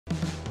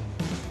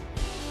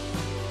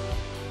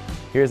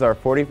Here's our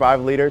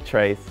 45-liter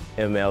Trace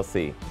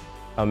MLC,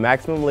 a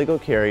maximum legal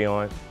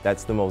carry-on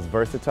that's the most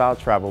versatile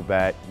travel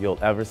bag you'll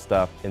ever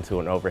stuff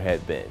into an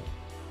overhead bin.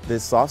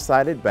 This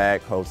soft-sided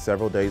bag holds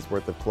several days'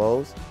 worth of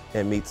clothes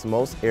and meets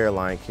most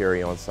airline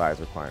carry-on size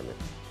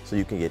requirements, so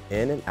you can get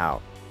in and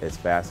out as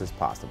fast as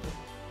possible.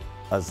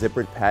 A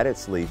zippered padded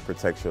sleeve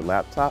protects your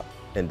laptop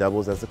and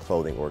doubles as a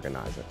clothing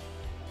organizer.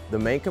 The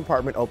main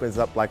compartment opens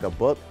up like a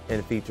book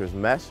and features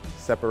mesh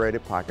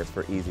separated pockets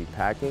for easy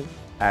packing,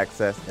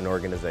 access, and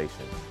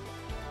organization.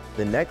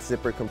 The next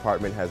zippered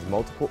compartment has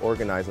multiple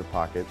organizer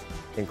pockets,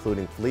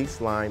 including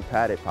fleece-lined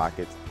padded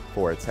pockets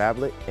for a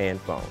tablet and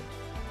phone.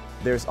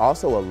 There's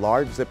also a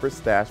large zipper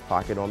stash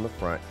pocket on the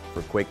front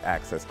for quick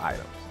access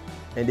items.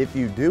 And if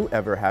you do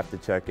ever have to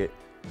check it,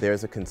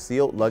 there's a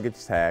concealed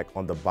luggage tag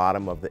on the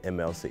bottom of the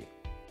MLC.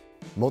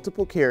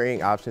 Multiple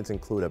carrying options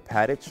include a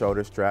padded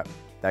shoulder strap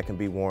that can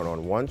be worn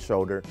on one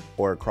shoulder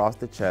or across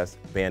the chest,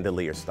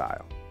 bandolier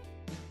style.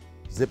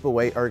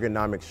 Zip-away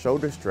ergonomic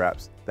shoulder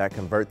straps that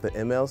convert the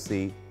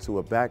MLC to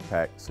a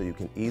backpack so you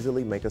can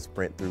easily make a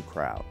sprint through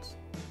crowds.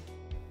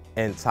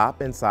 And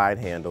top and side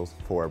handles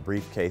for a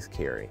briefcase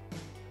carry.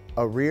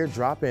 A rear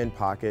drop-in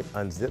pocket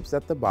unzips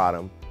at the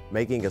bottom,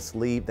 making a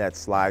sleeve that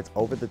slides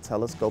over the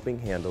telescoping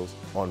handles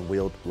on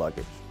wheeled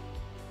luggage.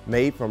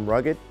 Made from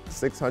rugged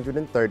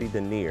 630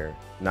 denier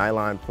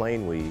nylon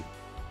plain weave,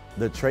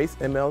 the Trace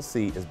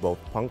MLC is both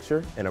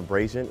puncture and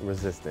abrasion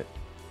resistant.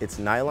 Its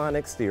nylon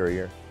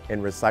exterior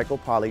and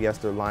recycled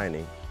polyester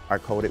lining are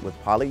coated with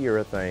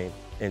polyurethane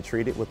and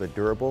treated with a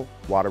durable,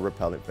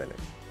 water-repellent finish.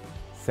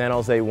 San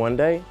Jose one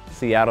day,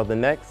 Seattle the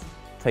next.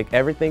 Take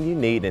everything you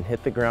need and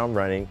hit the ground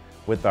running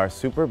with our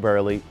super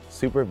burly,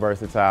 super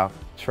versatile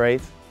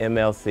Trace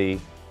MLC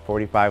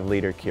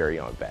 45-liter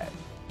carry-on bag.